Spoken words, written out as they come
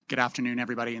Good afternoon,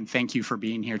 everybody, and thank you for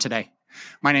being here today.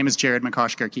 My name is Jared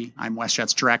McCosh-Gerke. I'm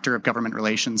WestJet's Director of Government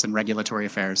Relations and Regulatory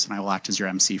Affairs, and I will act as your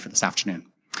MC for this afternoon.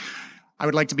 I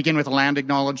would like to begin with a land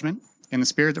acknowledgement. In the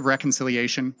spirit of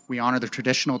reconciliation, we honor the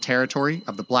traditional territory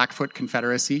of the Blackfoot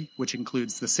Confederacy, which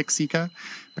includes the Siksika,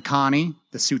 Piikani,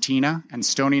 the Tsuut'ina, and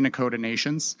Stoney Nakoda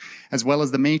nations, as well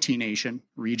as the Métis Nation,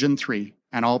 Region 3,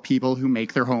 and all people who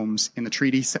make their homes in the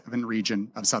Treaty 7 region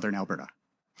of Southern Alberta.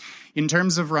 In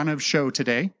terms of run of show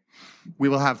today, we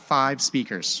will have 5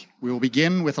 speakers. We will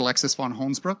begin with Alexis von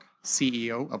Hoensbroek,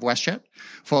 CEO of WestJet,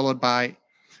 followed by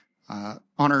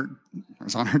Honored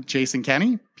Jason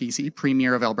Kenney, PC,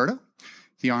 Premier of Alberta,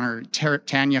 the Honored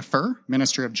Tanya Furr,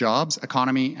 Minister of Jobs,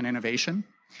 Economy and Innovation,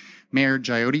 Mayor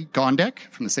Jyoti Gondek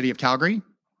from the City of Calgary,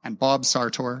 and Bob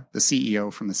Sartor, the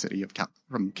CEO from the City of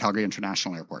from Calgary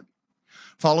International Airport.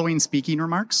 Following speaking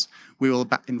remarks, we will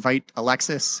invite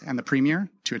Alexis and the Premier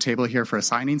to a table here for a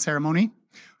signing ceremony.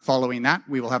 Following that,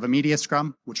 we will have a media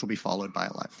scrum, which will be followed by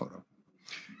a live photo.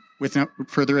 With no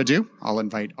further ado, I'll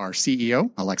invite our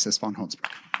CEO, Alexis von Hoensbroek.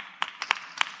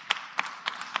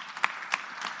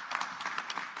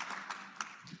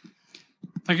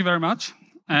 Thank you very much,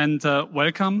 and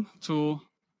welcome to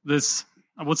this,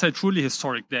 I would say, truly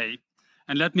historic day.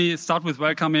 And let me start with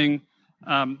welcoming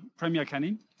Premier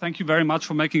Kenney. Thank you very much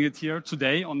for making it here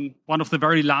today on one of the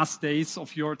very last days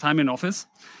of your time in office.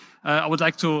 I would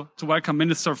like to welcome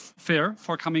Minister Furr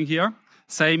for coming here.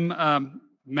 Same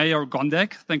Mayor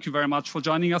Gondek, thank you very much for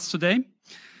joining us today.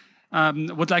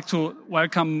 Would like to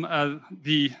welcome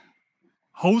the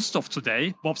host of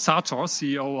today, Bob Sartor,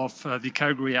 CEO of the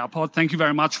Calgary Airport. Thank you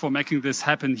very much for making this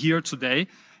happen here today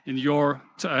in your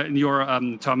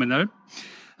terminal.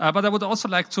 But I would also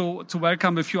like to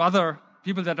welcome a few other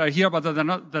people that are here, but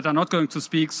that are not going to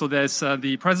speak. So there's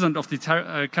the president of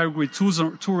the Calgary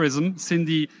Tourism,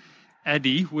 Cindy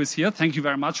Eddy, who is here. Thank you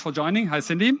very much for joining. Hi,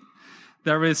 Cindy.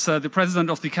 There is the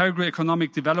president of the Calgary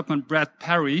Economic Development, Brad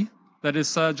Perry, that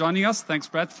is joining us. Thanks,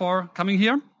 Brad, for coming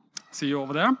here. See you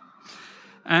over there.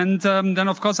 And then,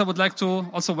 of course, I would like to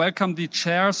also welcome the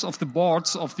chairs of the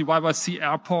boards of the YYC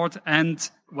Airport and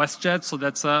WestJet. So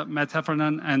that's Matt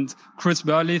Heffernan and Chris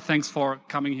Burley. Thanks for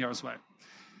coming here as well.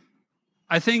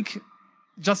 I think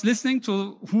just listening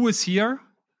to who is here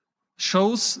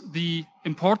shows the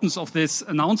importance of this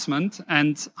announcement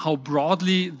and how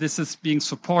broadly this is being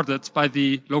supported by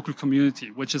the local community,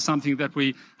 which is something that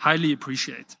we highly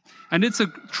appreciate. And it's a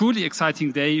truly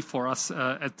exciting day for us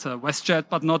at WestJet,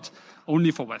 but not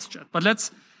only for WestJet. But let's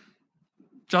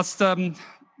just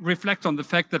reflect on the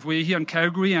fact that we're here in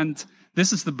Calgary, and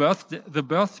this is the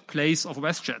birthplace of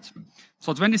WestJet.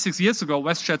 So 26 years ago,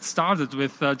 WestJet started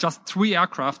with just 3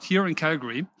 aircraft here in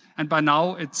Calgary. And by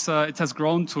now, it has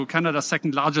grown to Canada's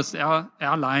second largest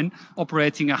airline,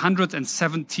 operating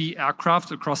 170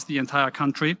 aircraft across the entire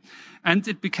country. And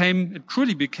it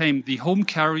truly became the home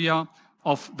carrier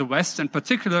of the West, and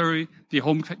particularly the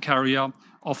home carrier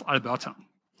of Alberta.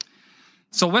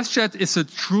 So WestJet is a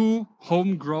true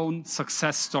homegrown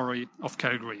success story of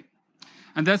Calgary.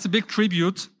 And there's a big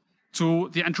tribute to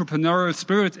the entrepreneurial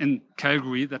spirit in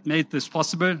Calgary that made this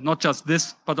possible, not just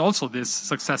this, but also this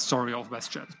success story of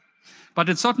WestJet. But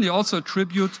it's certainly also a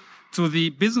tribute to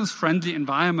the business-friendly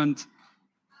environment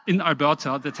in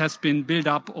Alberta that has been built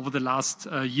up over the last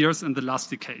years and the last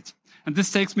decade. And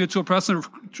this takes me to a personal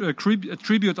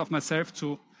tribute of myself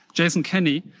to Jason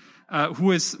Kenney,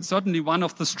 who is certainly one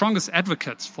of the strongest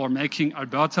advocates for making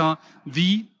Alberta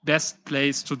the best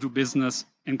place to do business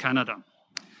in Canada.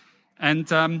 And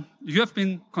you have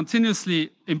been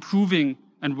continuously improving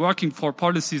and working for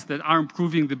policies that are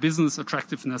improving the business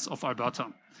attractiveness of Alberta.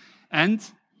 And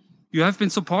you have been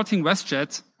supporting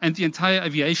WestJet and the entire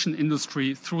aviation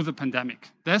industry through the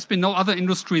pandemic. There's been no other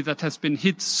industry that has been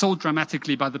hit so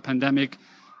dramatically by the pandemic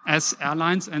as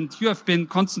airlines, and you have been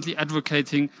constantly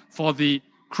advocating for the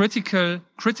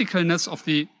criticalness of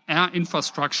the air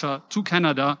infrastructure to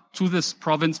Canada, to this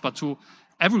province, but to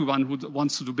everyone who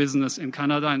wants to do business in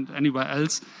Canada and anywhere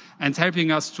else, and helping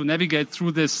us to navigate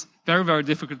through this very, very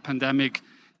difficult pandemic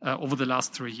over the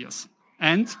last 3 years.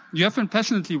 And you have been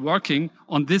passionately working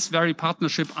on this very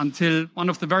partnership until one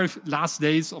of the very last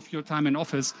days of your time in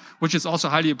office, which is also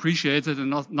highly appreciated and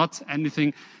not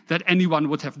anything that anyone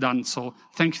would have done. So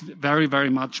thank you very, very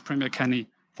much, Premier Kenney,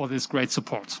 for this great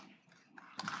support.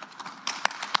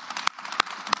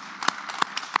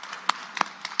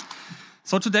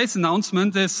 So today's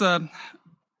announcement is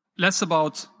less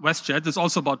about WestJet. It's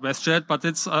also about WestJet, but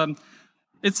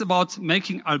it's about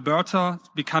making Alberta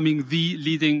becoming the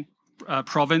leading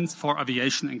province for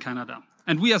aviation in Canada.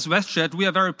 And we as WestJet, we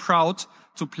are very proud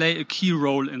to play a key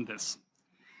role in this.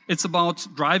 It's about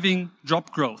driving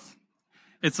job growth.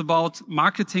 It's about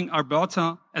marketing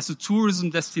Alberta as a tourism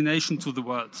destination to the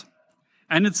world.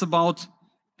 And it's about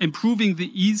improving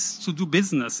the ease to do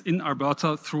business in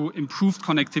Alberta through improved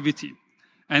connectivity.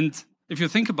 And if you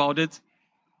think about it,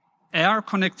 air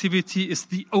connectivity is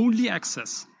the only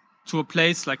access to a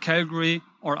place like Calgary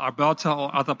or Alberta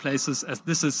or other places, as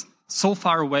this is so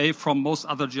far away from most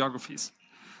other geographies.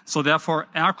 So therefore,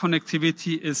 air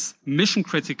connectivity is mission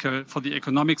critical for the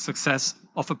economic success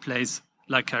of a place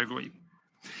like Calgary.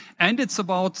 And it's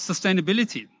about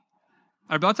sustainability.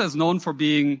 Alberta is known for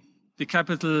being the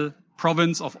capital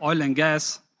province of oil and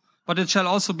gas, but it shall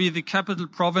also be the capital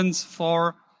province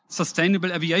for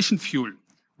sustainable aviation fuel,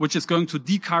 which is going to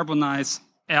decarbonize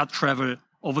air travel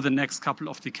over the next couple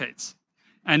of decades.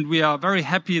 And we are very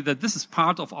happy that this is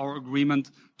part of our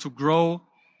agreement to grow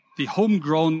the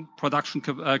homegrown production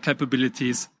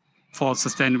capabilities for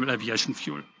sustainable aviation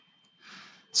fuel.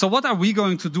 So what are we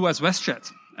going to do as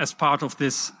WestJet as part of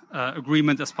this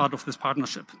agreement, as part of this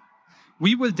partnership?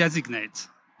 We will designate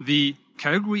the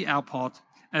Calgary Airport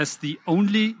as the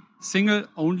only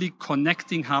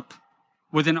connecting hub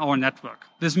within our network.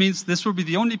 This means this will be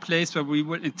the only place where we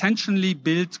will intentionally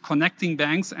build connecting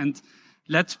banks and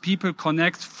let people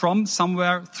connect from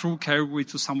somewhere through Calgary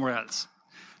to somewhere else.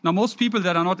 Now, most people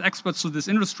that are not experts to this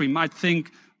industry might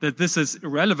think that this is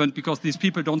irrelevant because these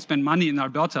people don't spend money in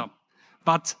Alberta.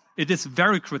 But it is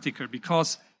very critical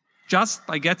because just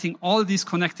by getting all these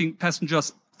connecting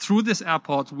passengers through this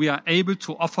airport, we are able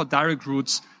to offer direct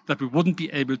routes that we wouldn't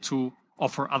be able to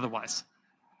offer otherwise.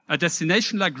 A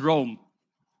destination like Rome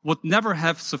would never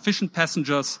have sufficient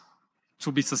passengers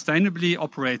to be sustainably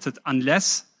operated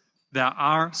unless there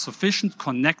are sufficient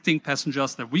connecting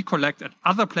passengers that we collect at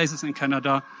other places in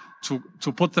Canada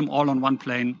to put them all on one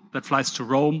plane that flies to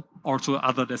Rome or to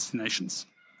other destinations.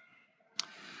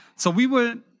 So we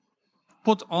will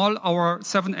put all our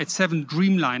 787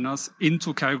 Dreamliners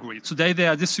into Calgary. Today they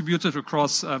are distributed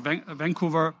across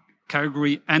Vancouver,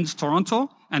 Calgary, and Toronto,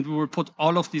 and we will put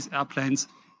all of these airplanes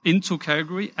into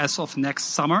Calgary as of next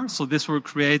summer. So this will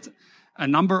create a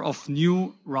number of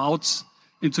new routes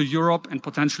into Europe and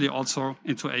potentially also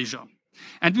into Asia.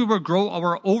 And we will grow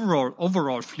our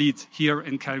overall fleet here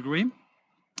in Calgary.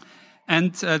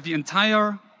 And the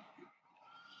entire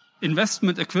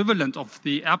investment equivalent of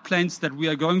the airplanes that we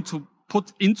are going to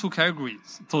put into Calgary,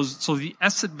 so the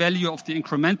asset value of the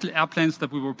incremental airplanes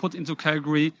that we will put into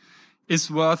Calgary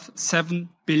is worth 7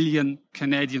 billion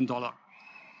Canadian dollar.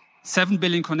 7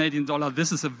 billion Canadian dollar.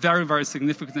 This is a very, very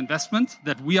significant investment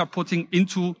that we are putting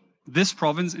into this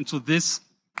province, into this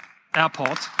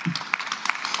airport.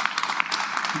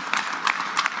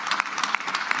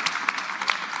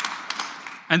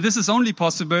 And this is only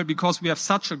possible because we have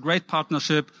such a great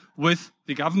partnership with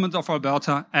the government of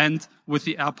Alberta and with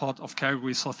the airport of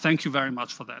Calgary. So thank you very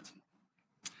much for that.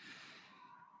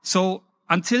 So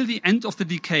until the end of the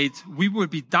decade, we will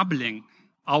be doubling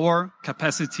our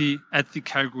capacity at the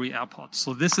Calgary airport.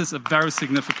 So this is a very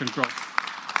significant growth.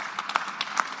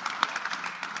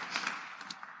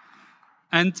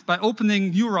 And by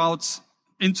opening new routes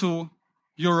into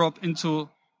Europe,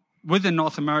 within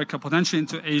North America, potentially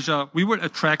into Asia, we will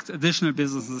attract additional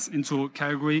businesses into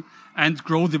Calgary and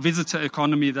grow the visitor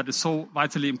economy that is so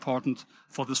vitally important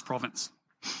for this province.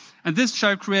 And this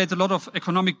shall create a lot of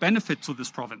economic benefit to this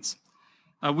province.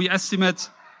 We estimate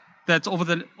that over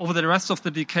the rest of the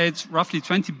decade, roughly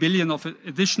 20 billion of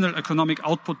additional economic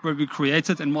output will be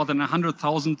created and more than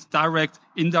 100,000 direct,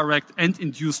 indirect, and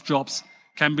induced jobs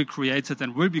can be created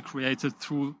and will be created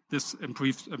through this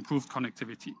improved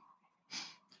connectivity.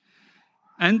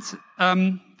 And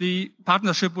the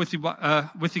partnership with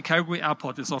the Calgary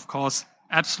Airport is, of course,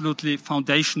 absolutely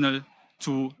foundational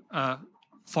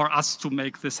for us to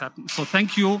make this happen. So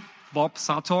thank you, Bob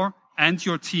Sartor, and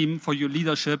your team for your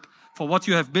leadership, for what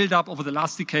you have built up over the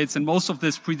last decades, and most of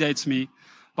this predates me,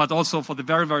 but also for the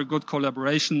very, very good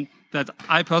collaboration that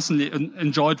I personally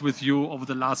enjoyed with you over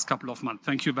the last couple of months.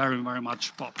 Thank you very, very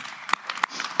much, Bob.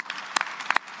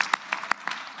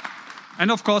 And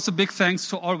of course, a big thanks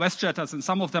to all WestJetters, and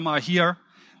some of them are here,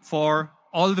 for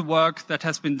all the work that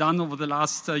has been done over the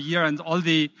last year and all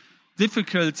the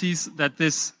difficulties that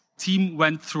this team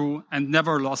went through and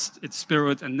never lost its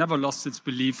spirit and never lost its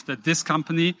belief that this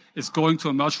company is going to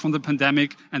emerge from the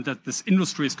pandemic and that this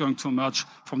industry is going to emerge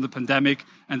from the pandemic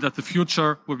and that the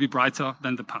future will be brighter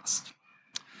than the past.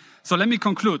 So let me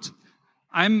conclude.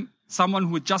 I'm someone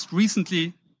who just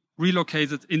recently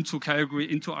relocated into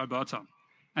Calgary, into Alberta.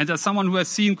 And as someone who has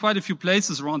seen quite a few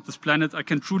places around this planet, I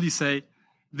can truly say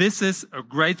this is a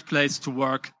great place to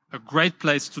work, a great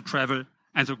place to travel,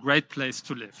 and a great place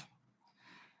to live.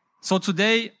 So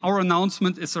today, our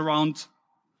announcement is around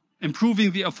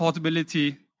improving the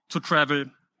affordability to travel,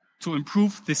 to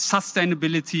improve the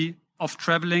sustainability of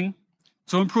traveling,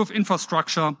 to improve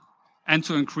infrastructure, and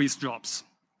to increase jobs,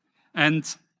 and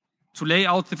to lay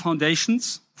out the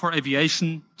foundations for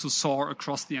aviation to soar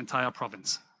across the entire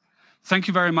province. Thank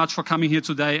you very much for coming here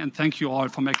today, and thank you all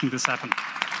for making this happen.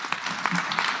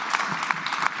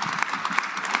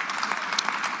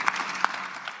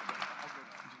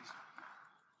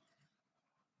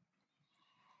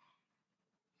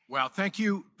 Well, thank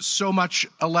you so much,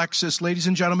 Alexis. Ladies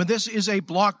and gentlemen, this is a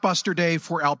blockbuster day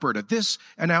for Alberta. This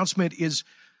announcement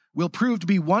will prove to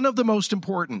be one of the most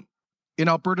important in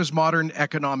Alberta's modern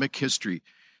economic history.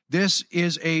 This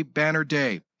is a banner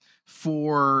day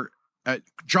for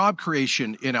job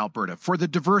creation in Alberta, for the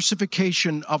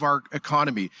diversification of our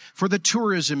economy, for the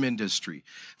tourism industry,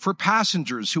 for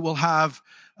passengers who will have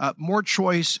more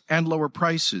choice and lower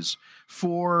prices,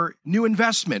 for new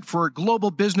investment, for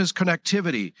global business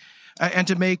connectivity, and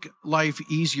to make life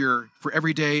easier for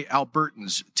everyday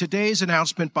Albertans. Today's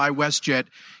announcement by WestJet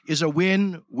is a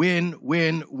win, win,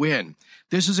 win, win.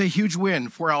 This is a huge win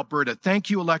for Alberta. Thank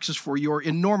you, Alexis, for your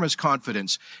enormous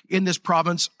confidence in this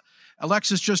province.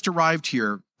 Alexis just arrived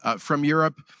here from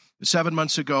Europe 7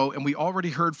 months ago, and we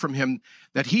already heard from him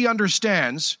that he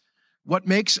understands what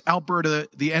makes Alberta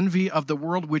the envy of the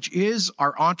world, which is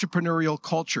our entrepreneurial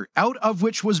culture, out of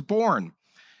which was born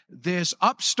this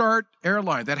upstart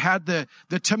airline that had the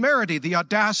temerity, the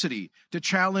audacity to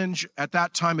challenge at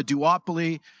that time a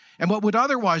duopoly and what would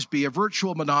otherwise be a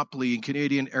virtual monopoly in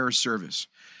Canadian air service.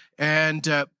 And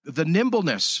the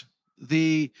nimbleness,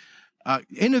 the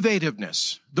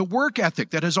innovativeness, the work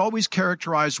ethic that has always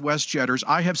characterized WestJetters,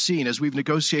 I have seen as we've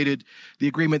negotiated the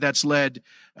agreement that's led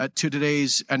to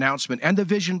today's announcement, and the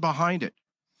vision behind it.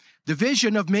 The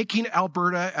vision of making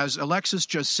Alberta, as Alexis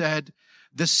just said,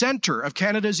 the center of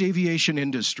Canada's aviation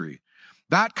industry.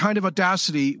 That kind of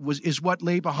audacity is what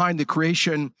lay behind the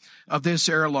creation of this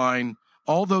airline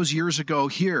all those years ago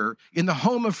here in the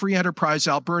home of free enterprise,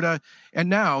 Alberta, and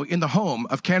now in the home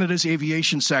of Canada's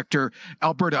aviation sector,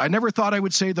 Alberta. I never thought I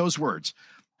would say those words,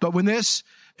 but when this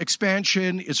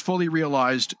expansion is fully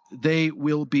realized, they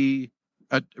will be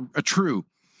a true.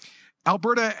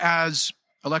 Alberta, as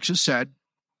Alexis said,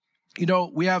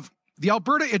 we have the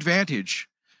Alberta advantage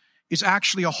is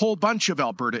actually a whole bunch of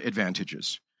Alberta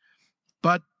advantages.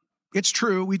 But it's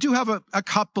true, we do have a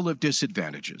couple of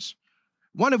disadvantages.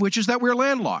 One of which is that we're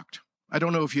landlocked. I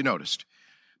don't know if you noticed.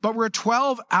 But we're a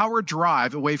 12-hour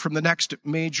drive away from the next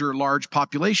major large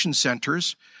population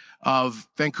centers of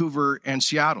Vancouver and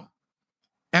Seattle.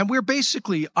 And we're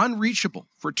basically unreachable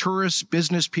for tourists,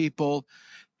 business people,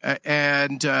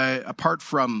 and apart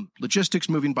from logistics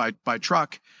moving by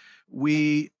truck,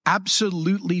 we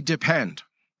absolutely depend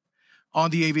on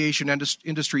the aviation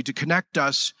industry to connect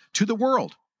us to the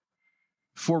world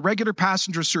for regular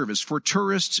passenger service, for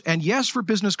tourists, and yes, for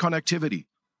business connectivity.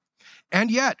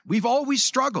 And yet, we've always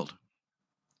struggled.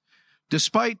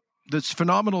 Despite this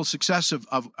phenomenal success of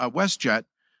WestJet,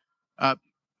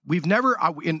 we've never,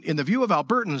 in the view of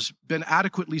Albertans, been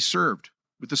adequately served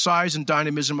with the size and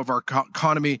dynamism of our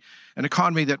economy, an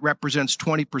economy that represents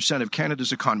 20% of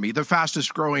Canada's economy, the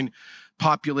fastest growing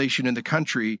population in the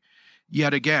country,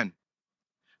 yet again.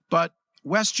 But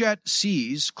WestJet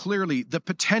sees clearly the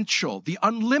potential, the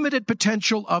unlimited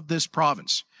potential of this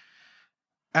province.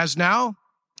 As now,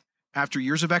 after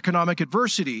years of economic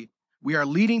adversity, we are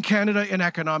leading Canada in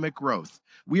economic growth.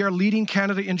 We are leading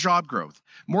Canada in job growth.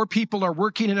 More people are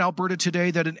working in Alberta today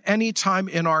than at any time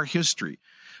in our history.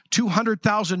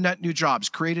 200,000 net new jobs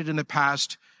created in the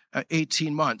past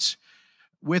 18 months.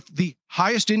 With the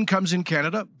highest incomes in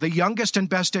Canada, the youngest and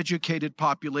best educated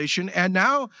population, and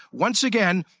now, once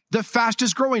again, the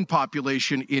fastest growing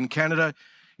population in Canada.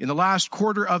 In the last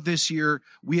quarter of this year,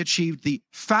 we achieved the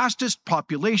fastest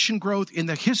population growth in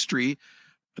the history,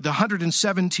 the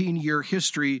 117-year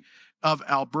history of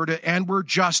Alberta, and we're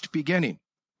just beginning.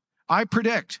 I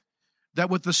predict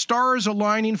that with the stars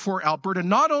aligning for Alberta,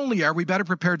 not only are we better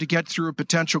prepared to get through a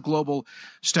potential global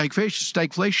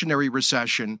stagflationary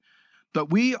recession, but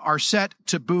we are set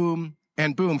to boom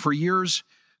and boom for years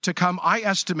to come. I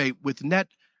estimate with net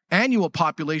annual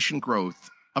population growth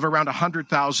of around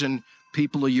 100,000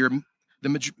 people a year,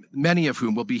 many of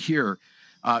whom will be here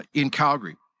in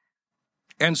Calgary.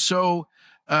 And so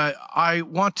I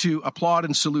want to applaud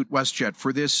and salute WestJet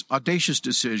for this audacious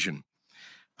decision.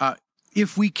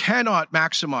 If we cannot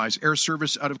maximize air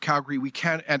service out of Calgary,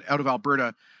 and out of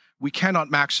Alberta, we cannot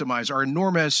maximize our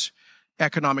enormous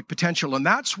economic potential. And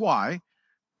that's why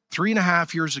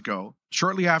 3.5 years ago,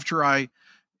 shortly after I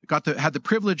had the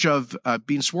privilege of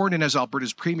being sworn in as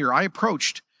Alberta's premier, I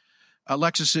approached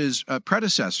Alexis's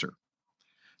predecessor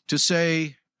to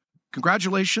say,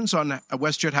 congratulations on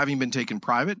WestJet having been taken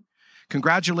private.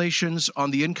 Congratulations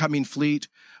on the incoming fleet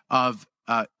of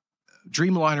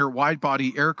Dreamliner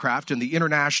wide-body aircraft and the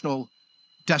international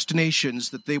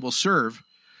destinations that they will serve.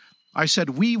 I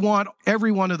said, we want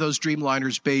every one of those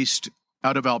Dreamliners based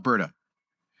out of Alberta.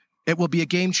 It will be a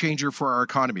game changer for our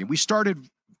economy. We started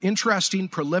interesting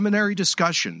preliminary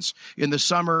discussions in the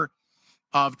summer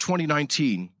of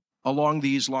 2019 along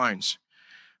these lines.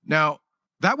 Now,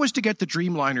 that was to get the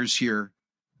Dreamliners here,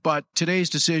 but today's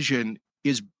decision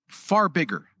is far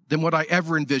bigger than what I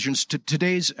ever envisioned.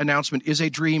 Today's announcement is a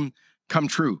dream come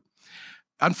true.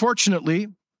 Unfortunately,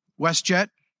 WestJet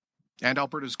and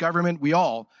Alberta's government, we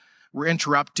all were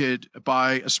interrupted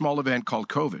by a small event called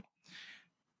COVID.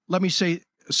 Let me say,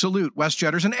 salute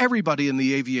WestJetters and everybody in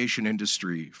the aviation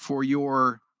industry for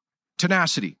your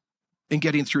tenacity in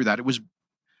getting through that. It was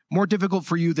more difficult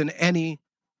for you than any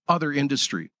other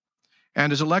industry.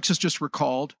 And as Alexis just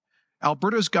recalled,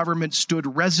 Alberta's government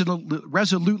stood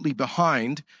resolutely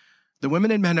behind the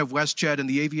women and men of WestJet and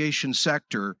the aviation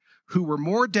sector who were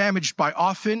more damaged by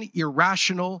often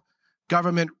irrational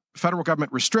federal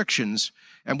government restrictions.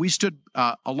 And we stood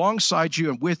alongside you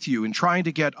and with you in trying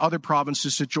to get other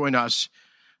provinces to join us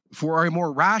for a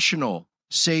more rational,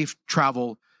 safe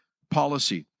travel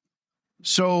policy.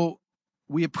 So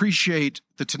we appreciate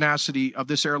the tenacity of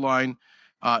this airline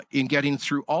in getting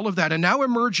through all of that and now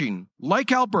emerging,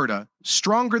 like Alberta,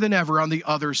 stronger than ever on the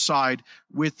other side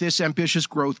with this ambitious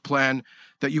growth plan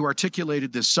that you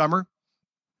articulated this summer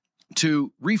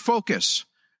to refocus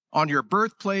on your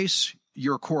birthplace,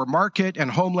 your core market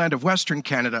and homeland of Western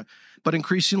Canada, but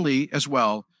increasingly as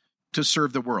well to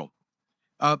serve the world.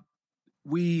 WestJet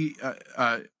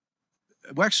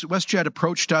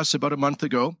approached us about a month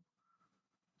ago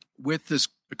with this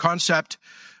concept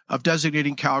of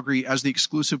designating Calgary as the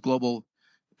exclusive global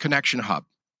connection hub.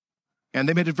 And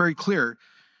they made it very clear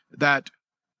that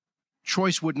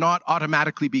choice would not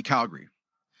automatically be Calgary.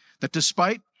 That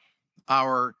despite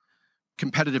our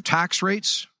competitive tax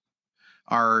rates,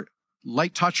 our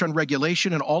light touch on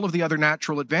regulation, and all of the other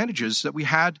natural advantages, that we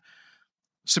had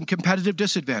some competitive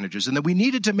disadvantages and that we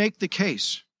needed to make the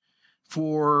case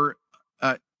for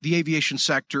the aviation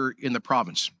sector in the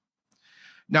province.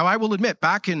 Now, I will admit,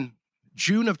 back in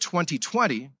June of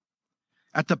 2020,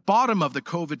 at the bottom of the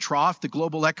COVID trough, the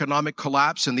global economic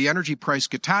collapse, and the energy price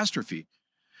catastrophe,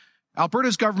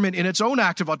 Alberta's government, in its own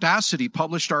act of audacity,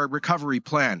 published our recovery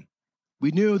plan.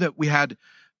 We knew that we had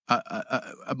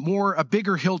a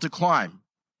bigger hill to climb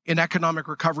in economic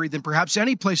recovery than perhaps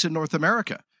any place in North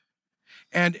America.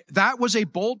 And that was a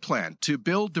bold plan to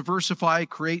build, diversify,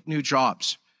 create new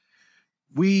jobs.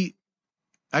 We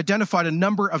identified a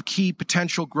number of key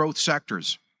potential growth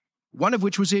sectors, one of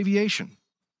which was aviation.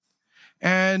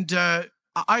 And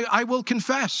I will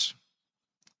confess,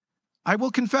 I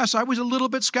was a little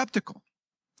bit skeptical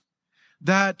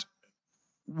that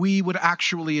we would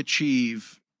actually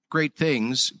achieve great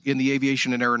things in the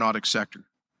aviation and aeronautics sector.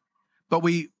 But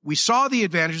we saw the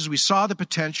advantages, we saw the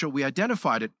potential, we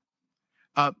identified it,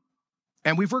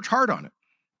 and we've worked hard on it.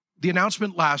 The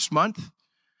announcement last month,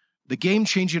 the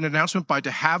game-changing announcement by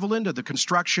de Havilland of the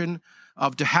construction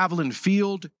of de Havilland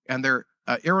Field and their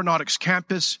aeronautics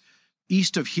campus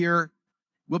east of here,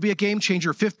 will be a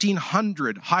game-changer.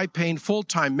 1,500 high-paying,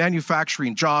 full-time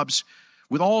manufacturing jobs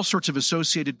with all sorts of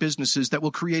associated businesses that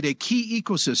will create a key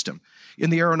ecosystem in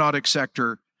the aeronautics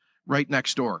sector right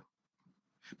next door.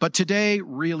 But today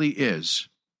really is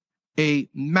a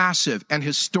massive and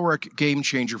historic game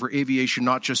changer for aviation,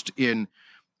 not just in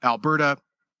Alberta,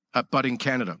 but in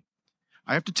Canada.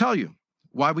 I have to tell you,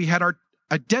 while we had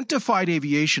identified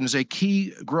aviation as a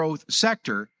key growth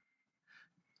sector,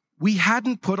 we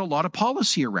hadn't put a lot of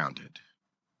policy around it.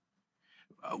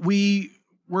 We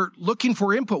were looking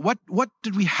for input. What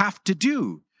did we have to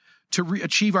do to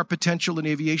achieve our potential in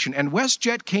aviation? And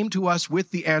WestJet came to us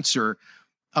with the answer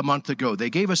a month ago. They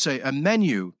gave us a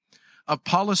menu of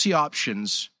policy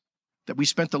options that we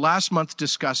spent the last month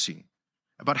discussing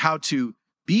about how to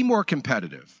be more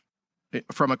competitive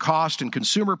from a cost and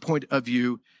consumer point of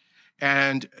view.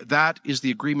 And that is the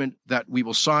agreement that we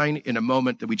will sign in a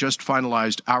moment that we just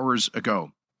finalized hours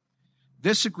ago.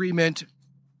 This agreement,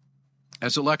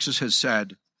 as Alexis has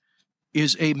said,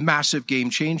 is a massive game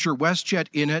changer. WestJet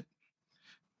in it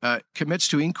commits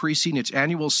to increasing its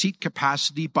annual seat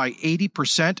capacity by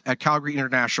 80% at Calgary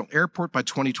International Airport by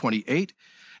 2028,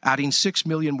 adding 6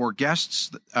 million more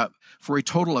guests for a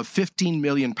total of 15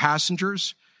 million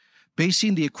passengers,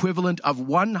 basing the equivalent of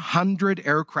 100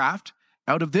 aircraft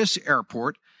out of this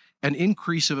airport an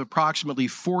increase of approximately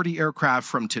 40 aircraft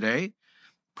from today,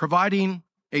 providing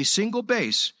a single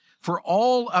base for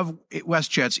all of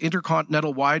WestJet's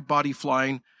intercontinental wide-body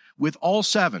flying with all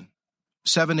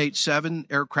 787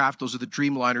 aircraft, those are the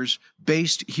Dreamliners,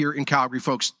 based here in Calgary.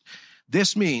 Folks,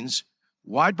 this means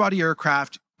wide-body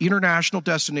aircraft, international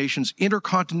destinations,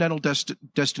 intercontinental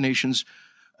destinations,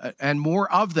 and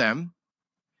more of them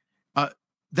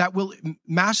that will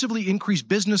massively increase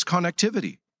business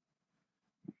connectivity.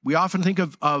 We often think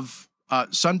of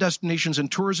sun destinations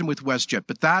and tourism with WestJet,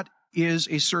 but that is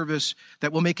a service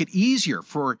that will make it easier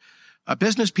for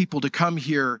business people to come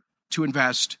here to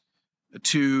invest,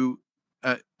 to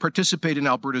participate in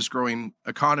Alberta's growing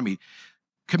economy.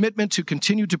 Commitment to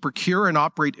continue to procure and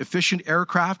operate efficient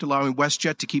aircraft, allowing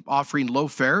WestJet to keep offering low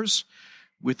fares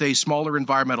with a smaller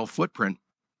environmental footprint,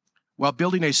 while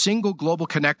building a single global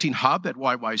connecting hub at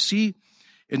YYC,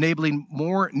 enabling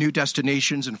more new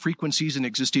destinations and frequencies in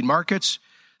existing markets,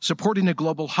 supporting a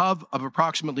global hub of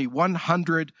approximately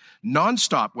 100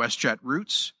 nonstop WestJet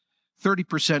routes,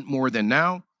 30% more than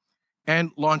now,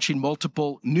 and launching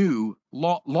multiple new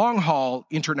long-haul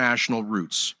international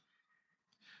routes.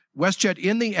 WestJet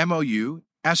in the MOU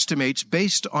estimates,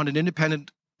 based on an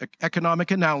independent economic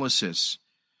analysis,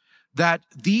 that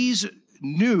these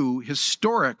new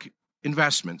historic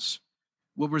investments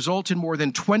will result in more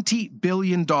than $20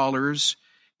 billion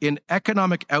in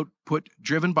economic output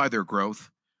driven by their growth,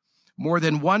 more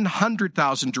than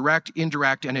 100,000 direct,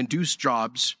 indirect, and induced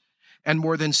jobs, and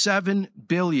more than $7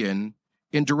 billion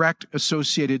in direct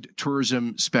associated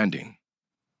tourism spending.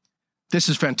 This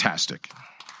is fantastic.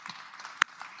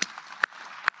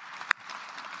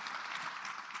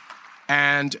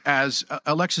 And as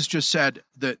Alexis just said,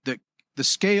 the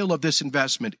scale of this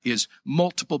investment is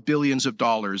multiple billions of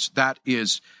dollars. That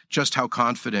is just how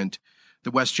confident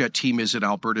the WestJet team is in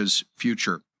Alberta's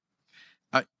future.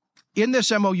 In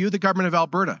this MOU, the government of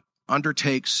Alberta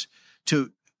undertakes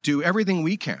to do everything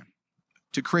we can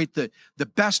to create the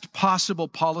best possible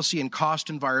policy and cost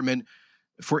environment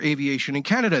for aviation in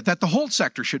Canada that the whole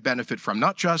sector should benefit from,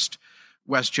 not just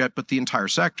WestJet, but the entire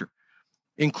sector,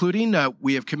 including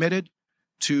we have committed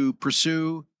to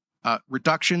pursue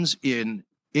reductions in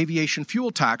aviation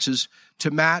fuel taxes to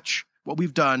match what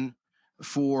we've done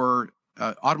for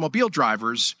automobile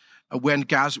drivers when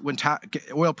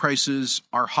oil prices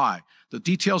are high. The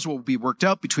details will be worked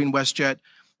out between WestJet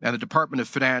and the Department of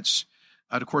Finance.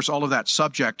 And of course, all of that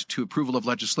subject to approval of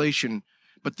legislation.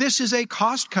 But this is a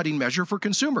cost-cutting measure for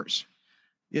consumers.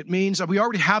 It means that we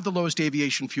already have the lowest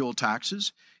aviation fuel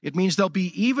taxes. It means they'll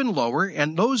be even lower,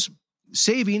 and those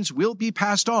savings will be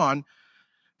passed on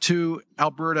to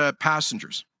Alberta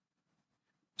passengers.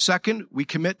 Second, we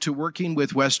commit to working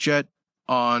with WestJet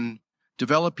on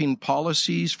developing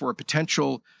policies for a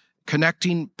potential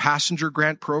connecting passenger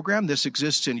grant program. This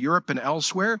exists in Europe and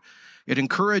elsewhere. It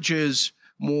encourages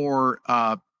more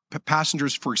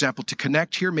passengers, for example, to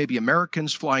connect here, maybe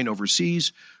Americans flying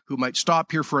overseas who might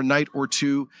stop here for a night or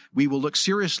two. We will look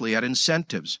seriously at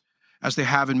incentives, as they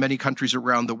have in many countries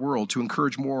around the world, to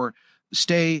encourage more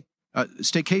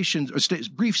staycations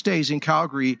or brief stays in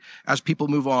Calgary as people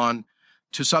move on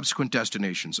to subsequent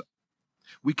destinations.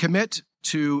 We commit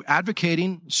to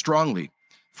advocating strongly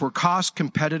for cost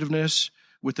competitiveness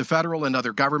with the federal and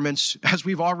other governments, as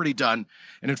we've already done.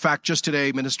 And in fact, just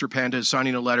today, Minister Panda is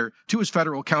signing a letter to his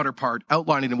federal counterpart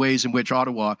outlining the ways in which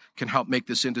Ottawa can help make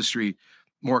this industry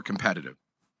more competitive.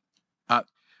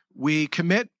 We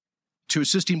commit to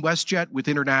assisting WestJet with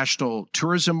international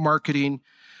tourism marketing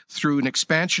through an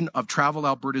expansion of Travel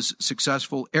Alberta's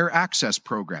successful Air Access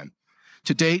program.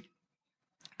 To date,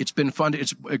 it's been funded.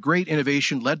 It's a great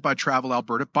innovation led by Travel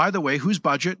Alberta. By the way, whose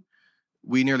budget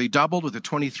we nearly doubled with a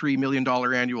 $23 million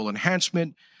annual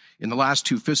enhancement in the last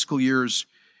 2 fiscal years.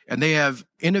 And they have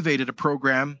innovated a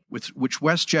program with which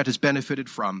WestJet has benefited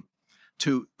from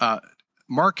to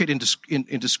market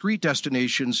in discrete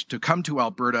destinations to come to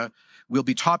Alberta. We'll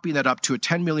be topping that up to a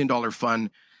 $10 million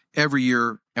fund every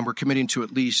year, and we're committing to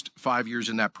at least 5 years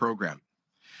in that program.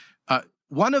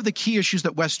 One of the key issues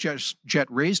that WestJet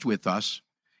raised with us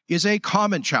is a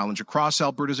common challenge across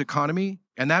Alberta's economy,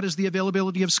 and that is the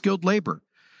availability of skilled labor.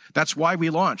 That's why we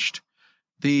launched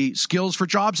the Skills for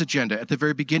Jobs agenda at the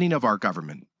very beginning of our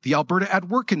government, the Alberta at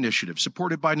Work initiative,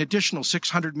 supported by an additional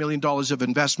 $600 million of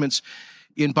investments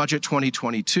in Budget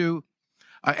 2022.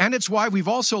 And it's why we've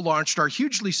also launched our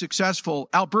hugely successful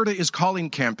Alberta is Calling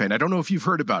campaign. I don't know if you've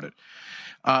heard about it,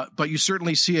 but you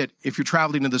certainly see it if you're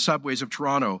traveling in the subways of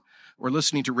Toronto or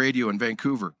listening to radio in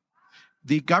Vancouver.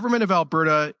 The government of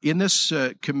Alberta, in this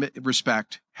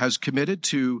respect, has committed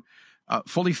to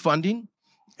fully funding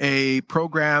a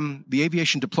program, the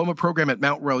Aviation Diploma Program at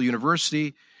Mount Royal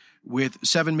University, with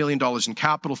 $7 million in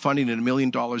capital funding and $1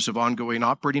 million of ongoing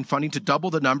operating funding to double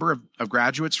the number of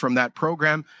graduates from that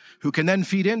program who can then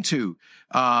feed into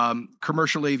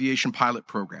commercial aviation pilot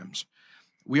programs.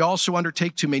 We also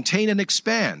undertake to maintain and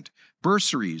expand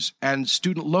bursaries and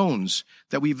student loans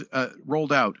that we've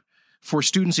rolled out for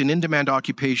students in in-demand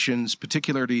occupations,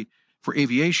 particularly for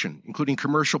aviation, including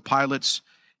commercial pilots,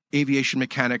 aviation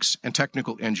mechanics, and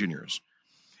technical engineers.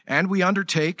 And we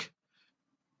undertake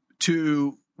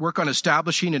to work on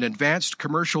establishing an advanced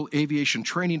commercial aviation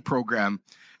training program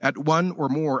at one or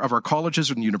more of our colleges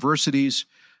and universities,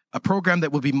 a program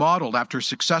that will be modeled after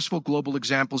successful global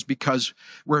examples because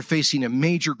we're facing a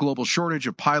major global shortage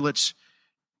of pilots,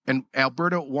 and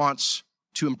Alberta wants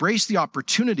to embrace the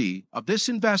opportunity of this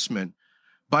investment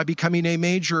by becoming a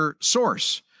major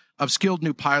source of skilled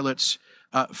new pilots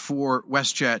for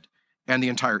WestJet and the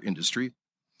entire industry.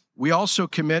 We also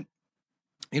commit,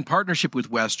 in partnership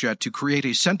with WestJet, to create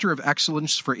a center of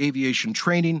excellence for aviation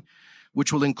training,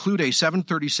 which will include a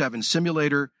 737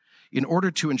 simulator in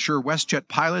order to ensure WestJet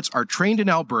pilots are trained in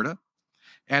Alberta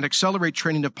and accelerate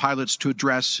training of pilots to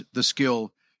address the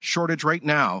skill shortage. Right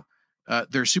now,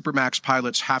 their Supermax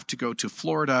pilots have to go to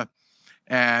Florida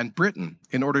and Britain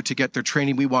in order to get their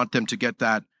training. We want them to get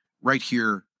that right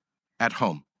here at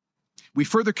home. We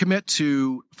further commit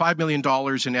to $5 million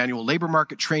in annual labor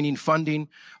market training funding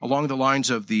along the lines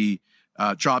of the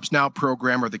Jobs Now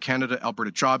program or the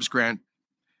Canada-Alberta Jobs Grant,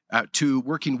 to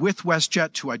working with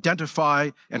WestJet to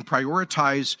identify and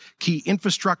prioritize key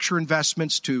infrastructure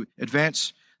investments to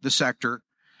advance the sector,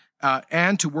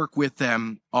 and to work with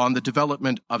them on the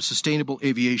development of sustainable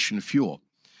aviation fuel.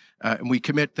 And we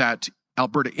commit that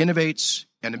Alberta Innovates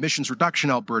and Emissions Reduction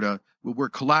Alberta will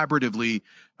work collaboratively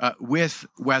with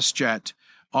WestJet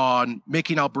on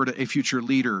making Alberta a future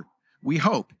leader, we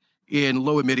hope, in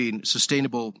low-emitting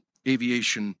sustainable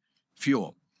aviation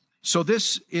fuel. So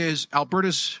this is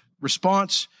Alberta's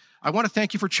response. I want to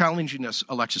thank you for challenging us,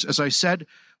 Alexis. As I said,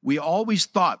 we always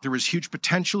thought there was huge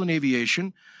potential in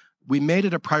aviation. We made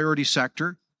it a priority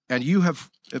sector, and you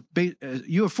have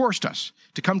forced us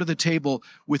to come to the table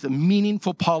with a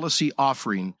meaningful policy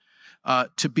offering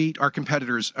to beat our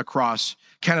competitors across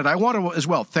Canada. I want to as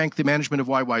well thank the management of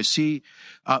YYC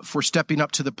for stepping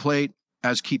up to the plate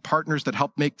as key partners that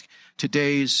helped make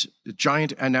today's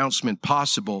giant announcement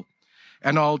possible.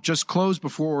 And I'll just close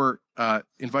before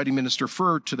inviting Minister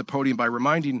Furr to the podium by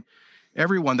reminding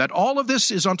everyone that all of this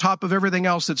is on top of everything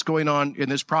else that's going on in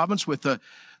this province with the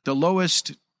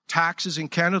lowest taxes in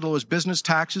Canada, lowest business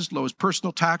taxes, lowest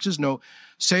personal taxes, no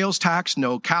sales tax,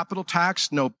 no capital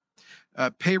tax, no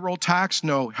payroll tax,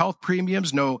 no health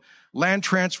premiums, no land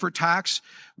transfer tax.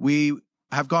 We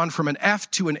have gone from an F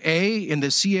to an A in the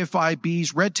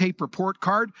CFIB's red tape report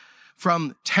card,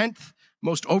 from 10th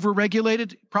most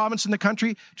overregulated province in the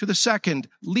country to the second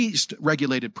least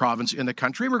regulated province in the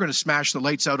country. We're going to smash the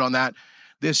lights out on that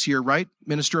this year, right,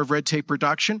 Minister of Red Tape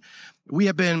Reduction? We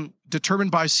have been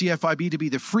determined by CFIB to be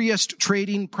the freest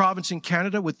trading province in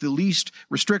Canada with the least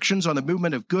restrictions on the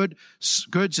movement of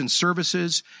goods and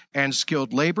services and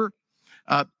skilled labor.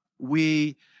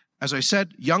 We, as I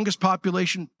said, youngest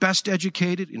population, best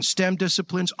educated in STEM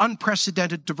disciplines,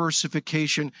 unprecedented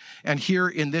diversification, and here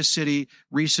in this city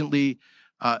recently,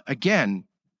 again,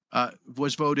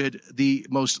 was voted the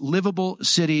most livable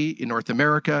city in North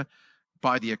America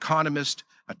by The Economist,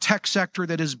 a tech sector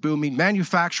that is booming,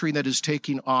 manufacturing that is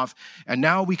taking off, and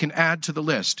now we can add to the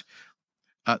list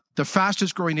the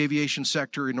fastest growing aviation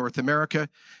sector in North America.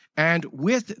 And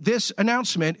with this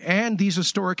announcement and these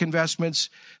historic investments,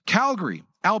 Calgary,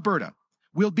 Alberta,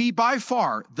 will be by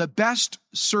far the best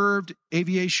served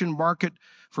aviation market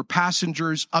for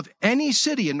passengers of any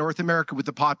city in North America with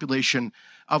a population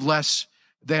of less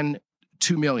than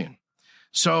 2 million.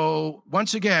 So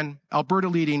once again, Alberta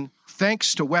leading,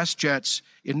 thanks to WestJet's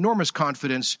enormous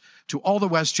confidence. To all the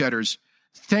WestJetters,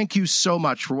 thank you so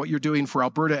much for what you're doing for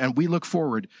Alberta, and we look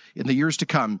forward in the years to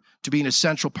come to being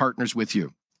essential partners with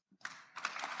you.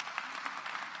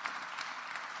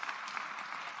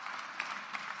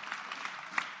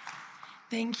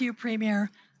 Thank you, Premier.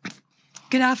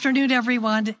 Good afternoon,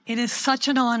 everyone. It is such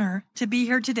an honor to be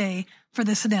here today for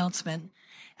this announcement.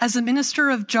 As the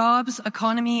Minister of Jobs,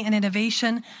 Economy and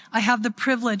Innovation, I have the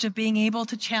privilege of being able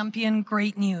to champion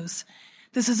great news.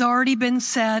 This has already been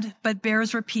said, but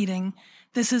bears repeating.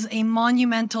 This is a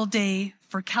monumental day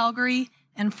for Calgary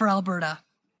and for Alberta.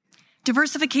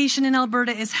 Diversification in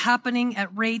Alberta is happening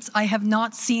at rates I have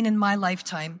not seen in my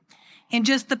lifetime. In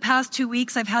just the past 2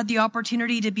 weeks, I've had the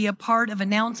opportunity to be a part of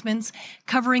announcements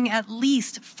covering at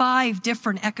least 5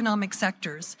 different economic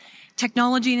sectors: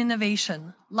 technology and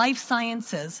innovation, life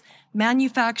sciences,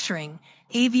 manufacturing,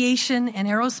 aviation and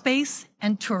aerospace,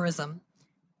 and tourism.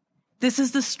 This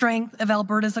is the strength of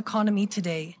Alberta's economy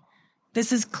today.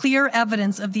 This is clear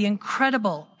evidence of the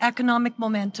incredible economic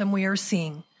momentum we are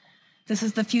seeing. This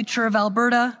is the future of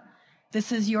Alberta.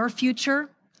 This is your future.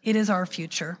 It is our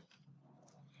future.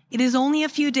 It is only a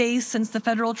few days since the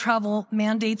federal travel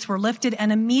mandates were lifted,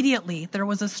 and immediately there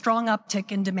was a strong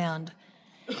uptick in demand.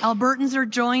 Albertans are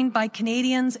joined by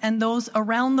Canadians and those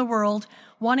around the world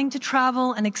wanting to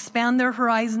travel and expand their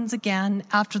horizons again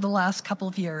after the last couple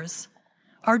of years.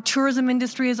 Our tourism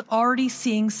industry is already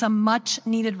seeing some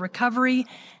much-needed recovery,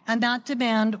 and that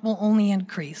demand will only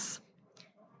increase.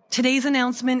 Today's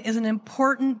announcement is an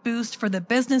important boost for the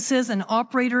businesses and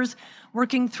operators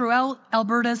working throughout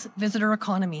Alberta's visitor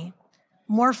economy.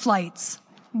 More flights,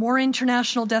 more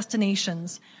international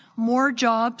destinations, more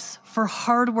jobs for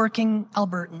hardworking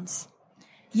Albertans.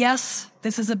 Yes,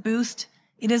 this is a boost.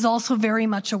 It is also very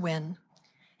much a win.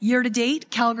 Year to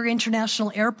date, Calgary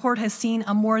International Airport has seen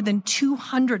a more than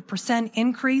 200%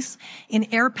 increase in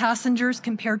air passengers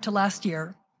compared to last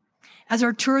year. As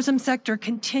our tourism sector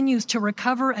continues to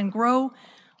recover and grow,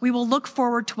 we will look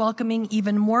forward to welcoming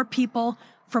even more people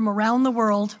from around the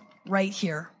world right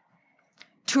here.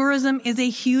 Tourism is a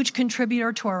huge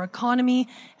contributor to our economy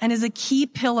and is a key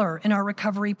pillar in our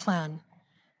recovery plan.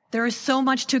 There is so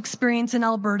much to experience in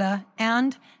Alberta,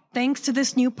 and thanks to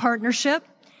this new partnership,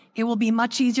 it will be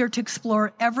much easier to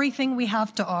explore everything we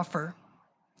have to offer.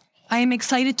 I am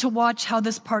excited to watch how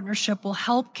this partnership will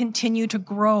help continue to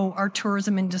grow our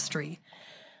tourism industry.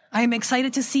 I am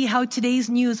excited to see how today's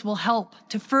news will help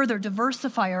to further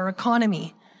diversify our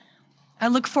economy. I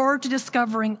look forward to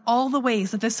discovering all the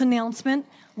ways that this announcement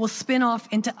will spin off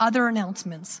into other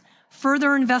announcements,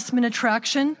 further investment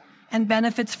attraction, and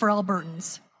benefits for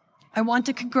Albertans. I want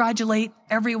to congratulate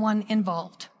everyone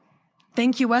involved.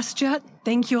 Thank you, WestJet.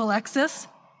 Thank you, Alexis.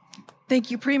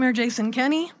 Thank you, Premier Jason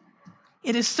Kenney.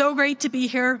 It is so great to be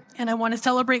here, and I want to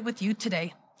celebrate with you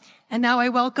today. And now I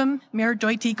welcome Mayor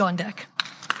Doity Gondek.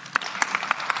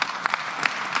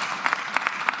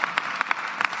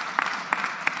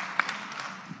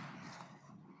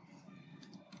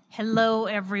 Hello,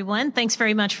 everyone. Thanks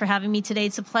very much for having me today.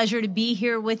 It's a pleasure to be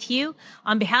here with you.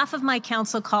 On behalf of my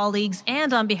council colleagues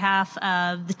and on behalf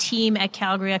of the team at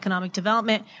Calgary Economic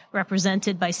Development,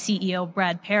 represented by CEO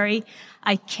Brad Perry,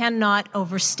 I cannot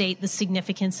overstate the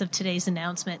significance of today's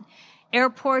announcement.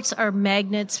 Airports are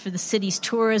magnets for the city's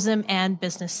tourism and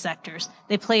business sectors.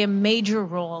 They play a major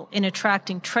role in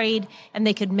attracting trade, and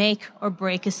they could make or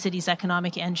break a city's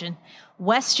economic engine.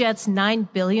 WestJet's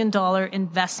 $9 billion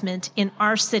investment in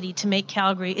our city to make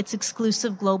Calgary its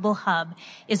exclusive global hub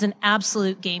is an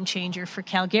absolute game changer for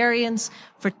Calgarians,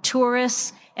 for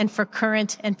tourists, and for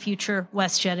current and future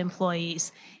WestJet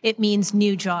employees. It means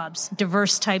new jobs,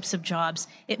 diverse types of jobs.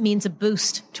 It means a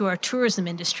boost to our tourism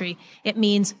industry. It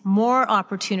means more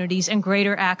opportunities and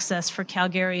greater access for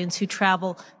Calgarians who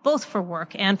travel both for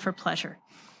work and for pleasure.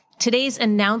 Today's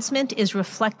announcement is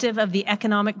reflective of the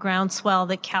economic groundswell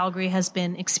that Calgary has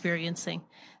been experiencing.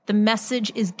 The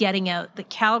message is getting out that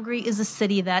Calgary is a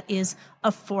city that is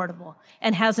affordable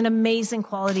and has an amazing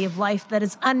quality of life that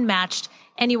is unmatched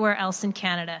anywhere else in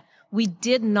Canada. We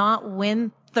did not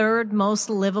win third most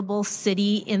livable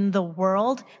city in the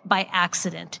world by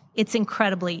accident. It's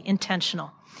incredibly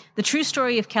intentional. The true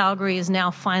story of Calgary is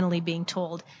now finally being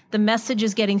told. The message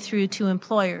is getting through to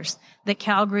employers that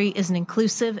Calgary is an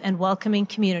inclusive and welcoming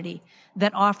community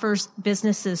that offers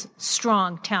businesses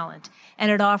strong talent,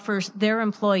 and it offers their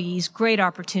employees great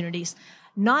opportunities,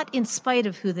 not in spite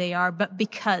of who they are, but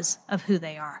because of who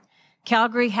they are.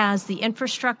 Calgary has the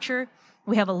infrastructure.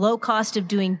 We have a low cost of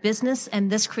doing business, and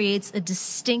this creates a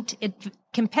distinct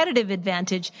competitive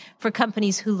advantage for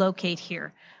companies who locate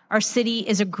here. Our city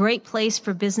is a great place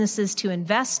for businesses to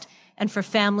invest and for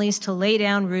families to lay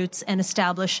down roots and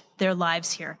establish their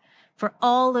lives here. For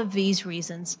all of these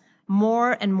reasons,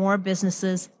 more and more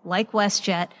businesses like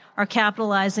WestJet are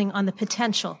capitalizing on the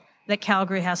potential that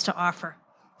Calgary has to offer.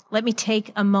 Let me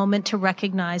take a moment to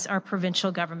recognize our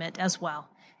provincial government as well.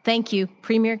 Thank you,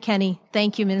 Premier Kenney.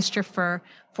 Thank you, Minister Furr,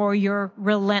 for your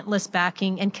relentless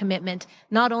backing and commitment,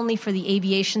 not only for the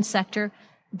aviation sector,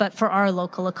 but for our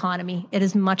local economy. It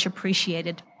is much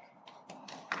appreciated.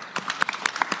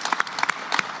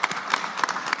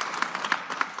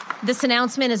 This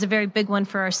announcement is a very big one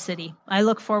for our city. I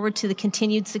look forward to the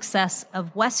continued success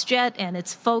of WestJet and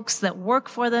its folks that work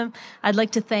for them. I'd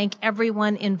like to thank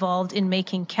everyone involved in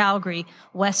making Calgary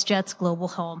WestJet's global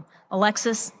home.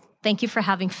 Alexis, thank you for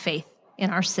having faith in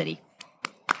our city.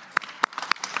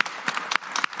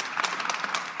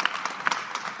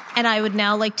 And I would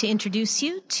now like to introduce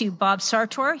you to Bob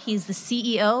Sartor. He's the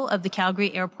CEO of the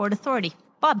Calgary Airport Authority.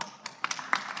 Bob.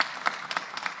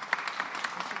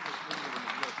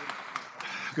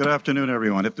 Good afternoon,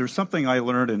 everyone. If there's something I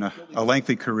learned in a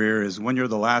lengthy career is when you're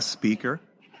the last speaker,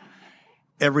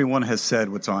 everyone has said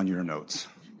what's on your notes.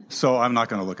 So I'm not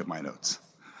going to look at my notes.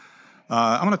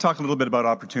 I'm going to talk a little bit about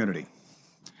opportunity.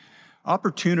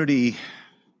 Opportunity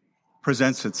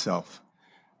presents itself,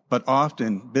 but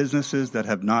often businesses that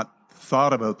have not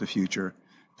thought about the future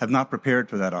have not prepared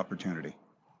for that opportunity.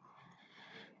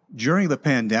 During the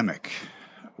pandemic,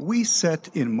 we set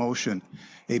in motion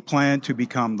a plan to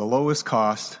become the lowest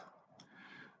cost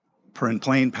per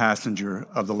plane passenger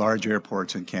of the large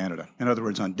airports in Canada. In other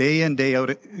words, on day in, day out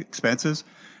expenses,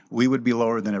 we would be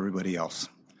lower than everybody else.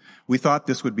 We thought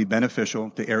this would be beneficial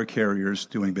to air carriers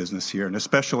doing business here, and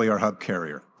especially our hub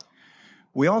carrier.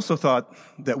 We also thought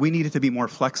that we needed to be more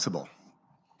flexible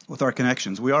with our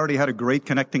connections. We already had a great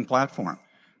connecting platform,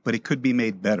 but it could be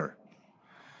made better.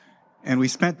 And we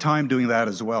spent time doing that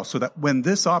as well, so that when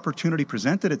this opportunity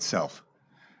presented itself,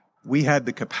 we had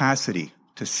the capacity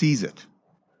to seize it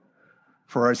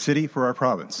for our city, for our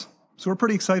province. So we're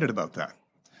pretty excited about that.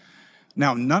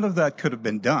 Now, none of that could have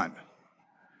been done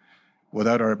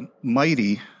without our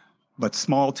mighty but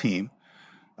small team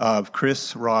of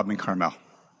Chris, Rob, and Carmel.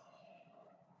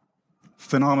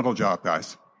 Phenomenal job,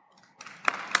 guys.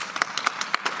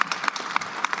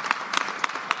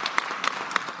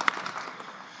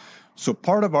 So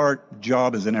part of our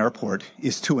job as an airport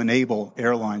is to enable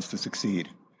airlines to succeed.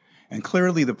 And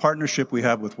clearly the partnership we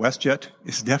have with WestJet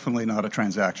is definitely not a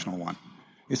transactional one.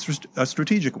 It's a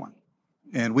strategic one.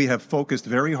 And we have focused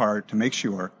very hard to make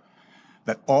sure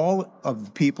that all of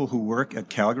the people who work at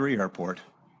Calgary Airport,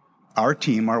 our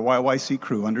team, our YYC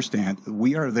crew, understand that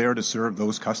we are there to serve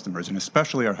those customers, and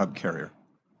especially our hub carrier.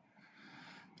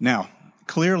 Now,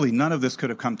 clearly none of this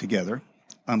could have come together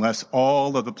unless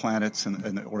all of the planets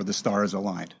or the stars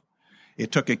aligned.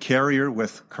 It took a carrier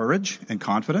with courage and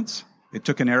confidence. It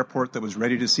took an airport that was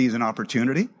ready to seize an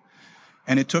opportunity.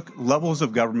 And it took levels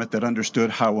of government that understood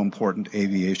how important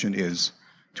aviation is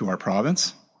to our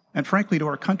province and, frankly, to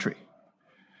our country.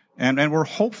 And we're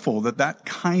hopeful that that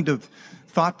kind of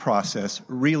thought process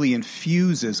really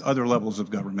infuses other levels of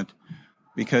government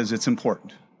because it's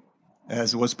important.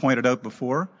 As was pointed out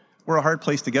before, we're a hard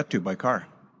place to get to by car.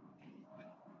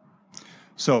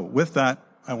 So with that,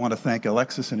 I want to thank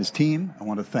Alexis and his team. I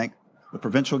want to thank the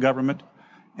provincial government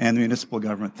and the municipal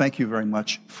government. Thank you very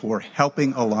much for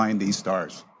helping align these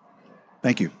stars.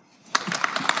 Thank you.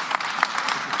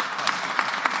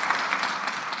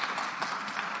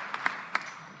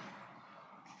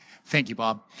 Thank you,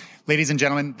 Bob. Ladies and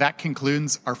gentlemen, that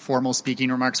concludes our formal speaking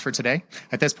remarks for today.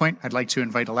 At this point, I'd like to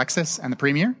invite Alexis and the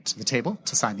Premier to the table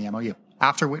to sign the MOU,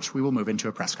 after which we will move into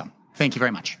a press com. Thank you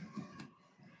very much.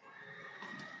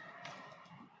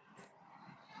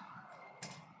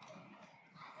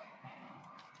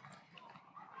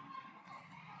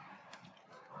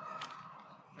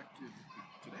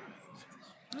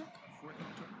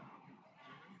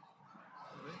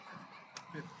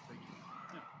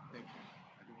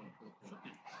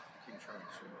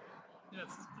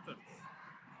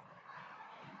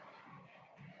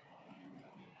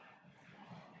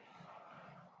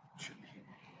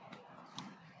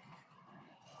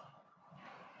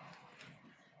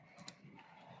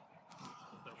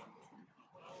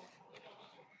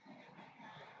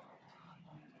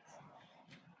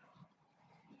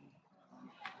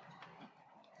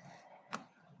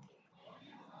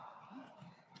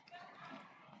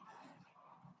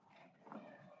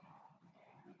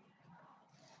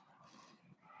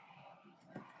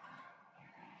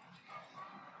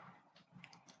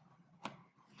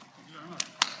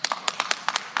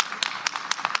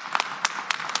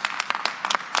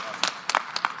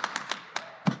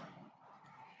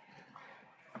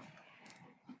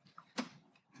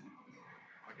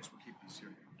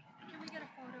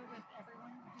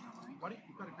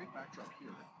 You've got a great backdrop here.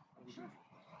 Sure.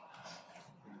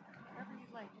 Whatever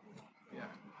you'd like. Yeah,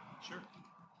 sure.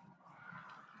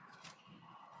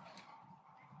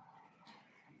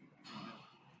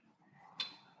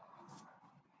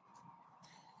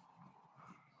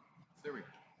 There we go.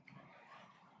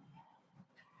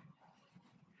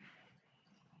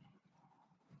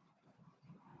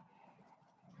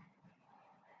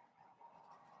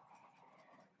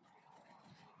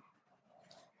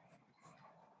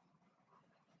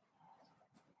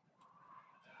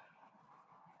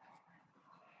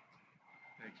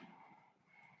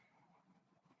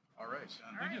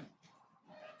 Thank you.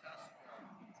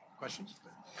 Questions?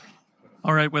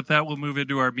 All right, with that, we'll move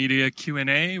into our media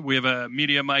Q&A. We have a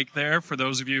media mic there. For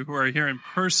those of you who are here in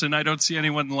person, I don't see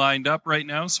anyone lined up right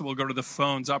now, so we'll go to the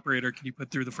phones. Operator, can you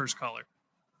put through the first caller?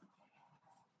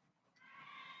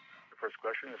 The first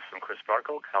question is from Chris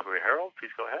Barkle, Calgary Herald.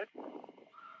 Please go ahead.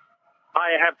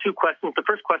 Hi, I have two questions. The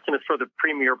first question is for the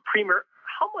Premier. Premier,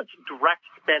 how much direct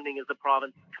spending is the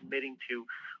province committing to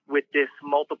with this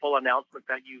multiple announcement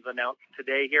that you've announced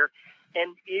today here?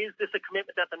 And is this a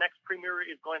commitment that the next Premier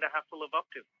is going to have to live up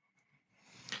to?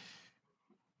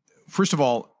 First of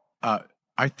all,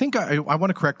 I think I want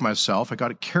to correct myself. I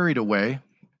got it carried away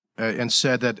and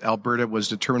said that Alberta was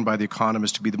determined by The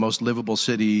Economist to be the most livable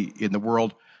city in the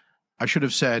world. I should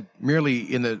have said merely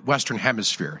in the Western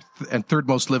Hemisphere and third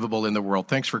most livable in the world.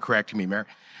 Thanks for correcting me, Mayor.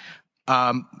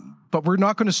 But we're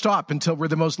not going to stop until we're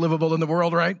the most livable in the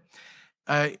world, right?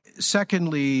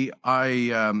 Secondly,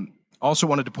 I also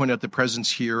wanted to point out the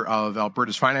presence here of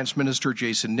Alberta's Finance Minister,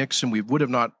 Jason Nixon. We would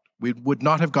not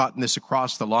have gotten this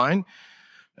across the line,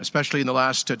 especially in the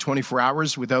last 24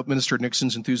 hours, without Minister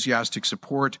Nixon's enthusiastic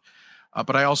support.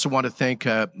 But I also want to thank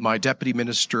my Deputy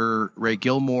Minister, Ray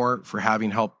Gilmore, for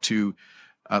having helped to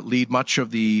lead much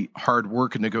of the hard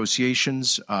work and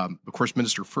negotiations. Of course,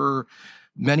 Minister Furr,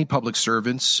 many public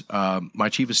servants, my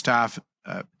Chief of Staff,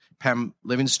 Pam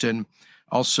Livingston,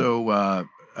 also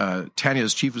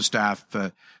Tanya's Chief of Staff,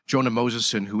 Jonah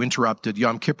Moseson, who interrupted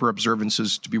Yom Kippur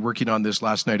observances to be working on this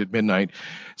last night at midnight.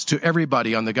 It's to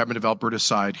everybody on the Government of Alberta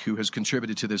side who has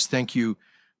contributed to this. Thank you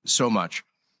so much.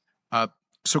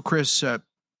 So, Chris,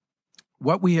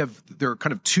 what we have, there are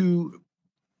kind of two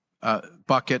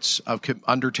buckets of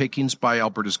undertakings by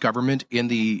Alberta's government in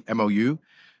the MOU,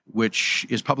 which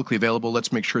is publicly available.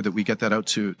 Let's make sure that we get that out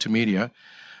to media.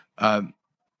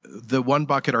 The one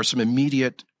bucket are some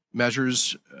immediate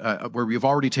measures where we've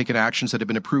already taken actions that have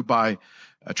been approved by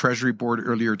a Treasury Board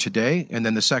earlier today. And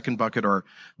then the second bucket are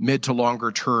mid to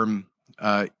longer term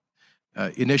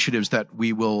initiatives that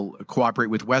we will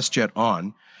cooperate with WestJet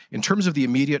on. In terms of the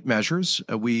immediate measures,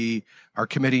 we are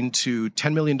committing to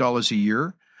 $10 million a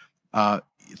year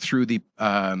through the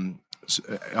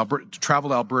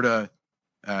Travel Alberta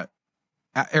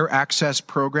Air Access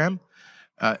Program,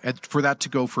 and for that to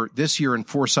go for this year and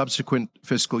 4 subsequent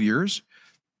fiscal years.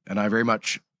 And I very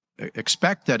much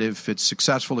expect that if it's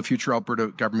successful, the future Alberta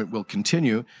government will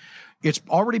continue. It's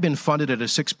already been funded at a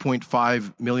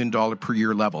 $6.5 million per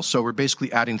year level. So we're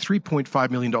basically adding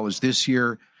 $3.5 million this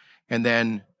year and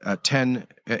then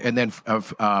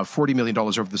 $40 million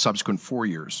over the subsequent 4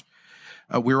 years.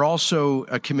 We're also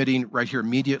committing right here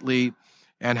immediately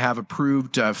and have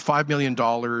approved $5 million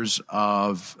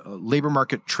of labor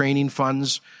market training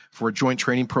funds for a joint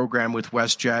training program with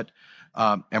WestJet.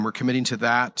 And we're committing to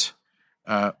that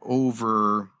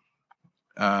over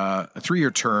a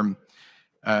 3-year term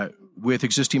with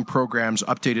existing programs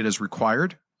updated as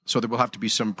required. So there will have to be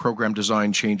some program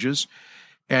design changes.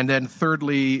 And then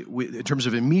thirdly, in terms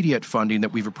of immediate funding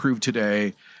that we've approved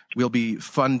today, we'll be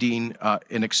funding a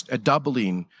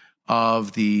doubling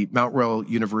of the Mount Royal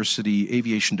University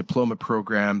Aviation Diploma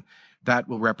Program. That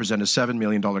will represent a $7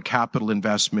 million capital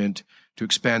investment to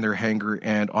expand their hangar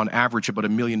and on average about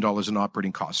 $1 million in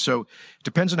operating costs. So it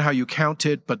depends on how you count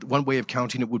it, but one way of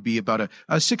counting it would be about a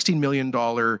 $16 million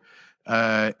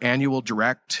annual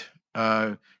direct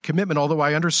commitment, although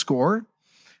I underscore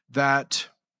that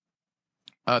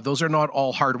those are not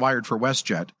all hardwired for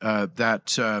WestJet,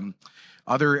 that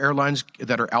other airlines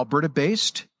that are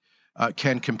Alberta-based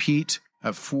can compete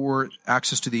for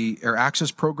access to the Air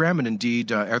Access Program, and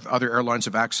indeed other airlines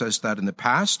have accessed that in the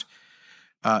past.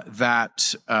 Of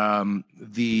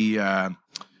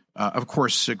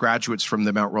course, graduates from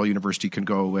the Mount Royal University can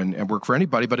go and work for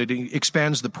anybody, but it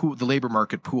expands the labor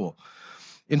market pool.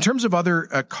 In terms of other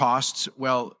costs,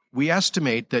 well, we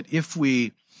estimate that if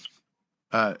we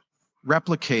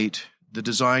replicate the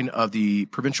design of the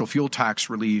provincial fuel tax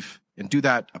relief and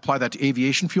apply that to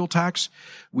aviation fuel tax,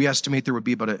 we estimate there would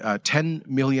be about a $10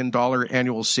 million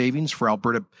annual savings for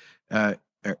Alberta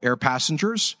air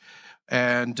passengers.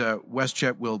 And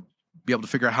WestJet will be able to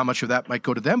figure out how much of that might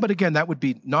go to them. But again, that would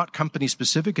be not company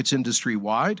specific, it's industry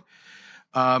wide.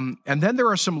 And then there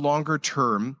are some longer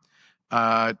term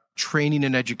training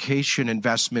and education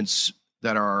investments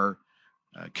that are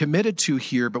committed to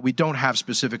here, but we don't have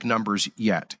specific numbers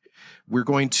yet. We're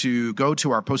going to go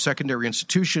to our post-secondary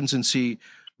institutions and see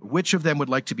which of them would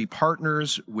like to be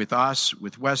partners with us,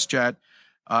 with WestJet,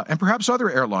 and perhaps other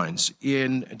airlines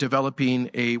in developing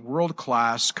a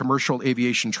world-class commercial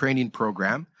aviation training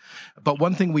program. But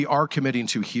one thing we are committing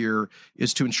to here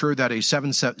is to ensure that a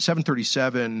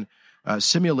 737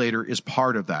 simulator is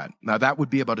part of that. Now, that would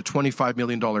be about a $25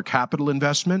 million capital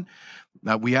investment,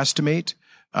 we estimate,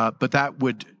 but that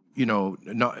would,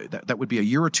 that would be a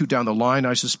year or two down the line,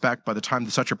 I suspect, by the time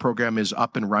such a program is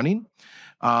up and running.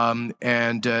 I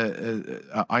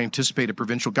anticipate a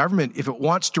provincial government, if it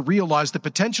wants to realize the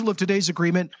potential of today's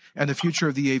agreement and the future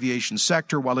of the aviation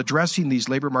sector while addressing these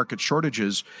labor market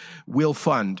shortages, will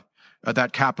fund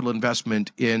that capital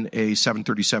investment in a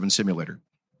 737 simulator.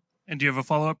 And do you have a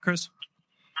follow-up, Chris?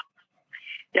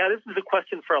 Yeah, this is a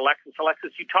question for Alexis.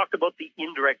 Alexis, you talked about the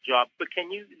indirect jobs, but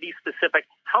can you be specific?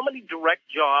 How many direct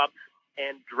jobs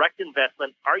and direct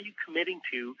investment are you committing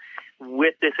to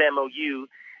with this MOU?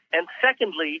 And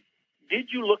secondly, did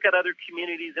you look at other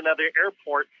communities and other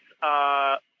airports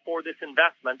for this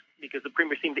investment? Because the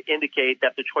Premier seemed to indicate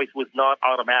that the choice was not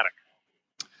automatic.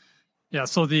 Yeah,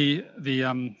 so the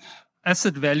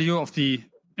asset value of the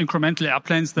incremental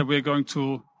airplanes that we're going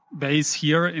to base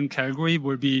here in Calgary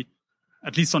will be,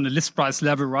 at least on the list price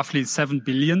level, roughly $7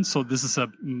 billion. So this is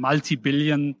a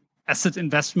multi-billion asset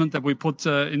investment that we put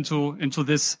into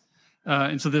this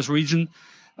region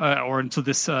or into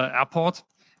this airport.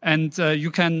 And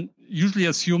you can usually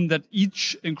assume that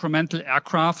each incremental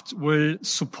aircraft will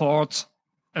support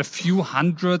a few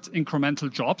hundred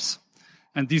incremental jobs.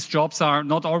 And these jobs are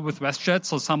not all with WestJet.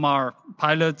 So some are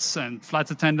pilots and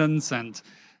flight attendants and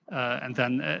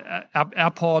then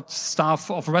airport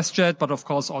staff of WestJet, but of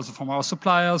course also from our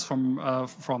suppliers, from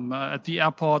at the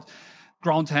airport,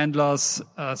 ground handlers,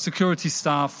 security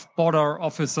staff, border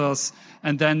officers,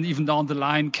 and then even down the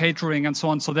line, catering and so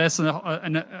on. So there's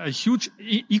a huge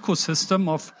ecosystem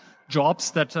of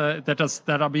jobs that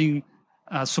are being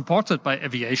supported by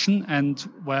aviation, and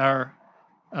where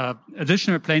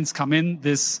additional planes come in,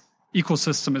 this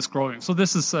ecosystem is growing. So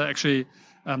this is actually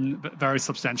very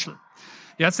substantial.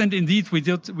 Yes, and indeed, we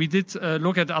did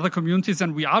look at other communities,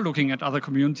 and we are looking at other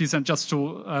communities. And just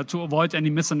to avoid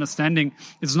any misunderstanding,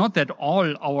 it's not that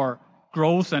all our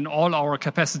growth and all our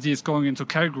capacity is going into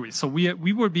Calgary. So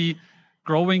we will be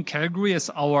growing Calgary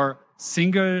as our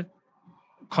single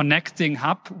connecting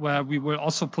hub, where we will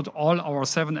also put all our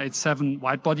 787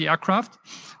 wide-body aircraft.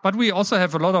 But we also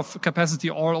have a lot of capacity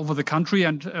all over the country,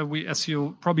 and we, as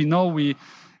you probably know, we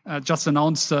just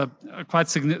announced a quite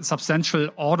substantial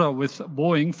order with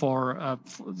Boeing for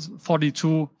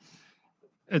 42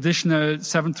 additional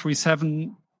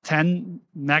 737-10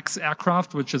 MAX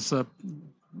aircraft, which is a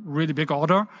really big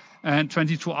order, and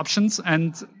 22 options.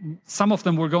 And some of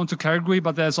them will go into Calgary,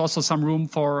 but there's also some room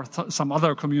for some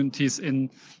other communities in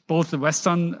both the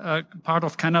western part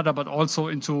of Canada, but also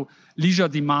into leisure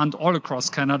demand all across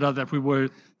Canada that we will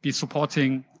be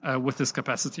supporting with this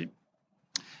capacity.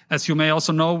 As you may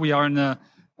also know, we are in a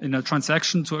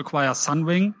transaction to acquire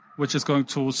Sunwing, which is going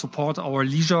to support our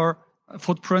leisure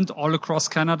footprint all across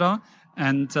Canada.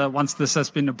 And once this has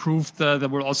been approved, there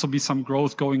will also be some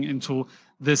growth going into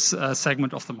this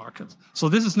segment of the market. So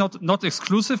this is not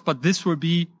exclusive, but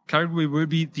Calgary will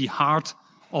be the heart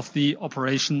of the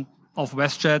operation of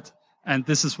WestJet. And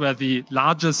this is where the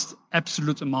largest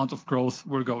absolute amount of growth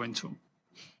will go into.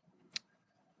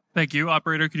 Thank you.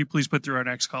 Operator, could you please put through our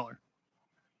next caller?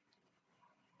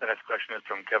 The next question is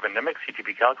from Kevin Nimick,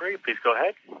 CTV Calgary. Please go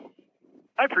ahead.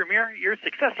 Hi, Premier. Your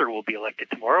successor will be elected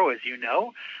tomorrow, as you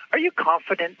know. Are you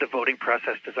confident the voting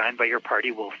process designed by your party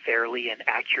will fairly and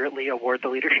accurately award the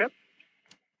leadership?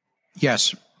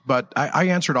 Yes, but I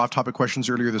answered off-topic questions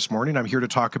earlier this morning. I'm here to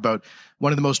talk about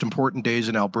one of the most important days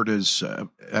in Alberta's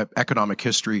economic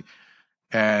history.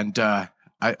 And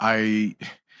I,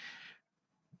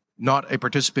 not a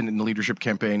participant in the leadership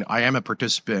campaign, I am a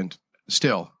participant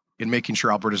still in making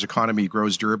sure Alberta's economy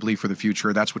grows durably for the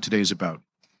future. That's what today is about.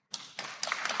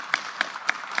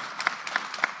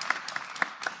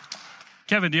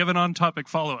 Kevin, do you have an on-topic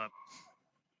follow-up?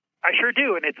 I sure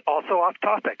do, and it's also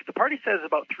off-topic. The party says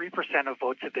about 3% of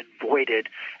votes have been voided,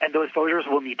 and those voters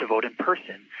will need to vote in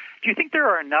person. Do you think there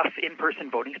are enough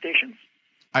in-person voting stations?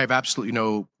 I have absolutely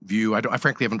no view. I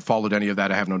frankly haven't followed any of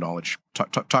that. I have no knowledge.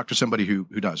 Talk to somebody who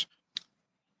does.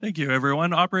 Thank you,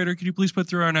 everyone. Operator, could you please put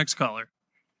through our next caller?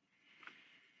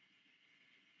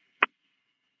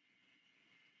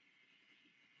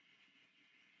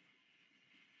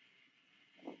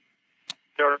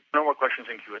 There are no more questions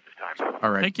in queue at this time.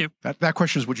 All right. Thank you. That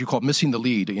question is what you call missing the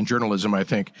lead in journalism, I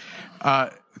think.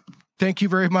 Thank you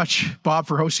very much, Bob,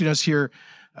 for hosting us here.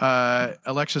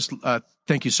 Alexis,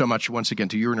 thank you so much once again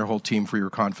to you and your whole team for your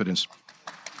confidence.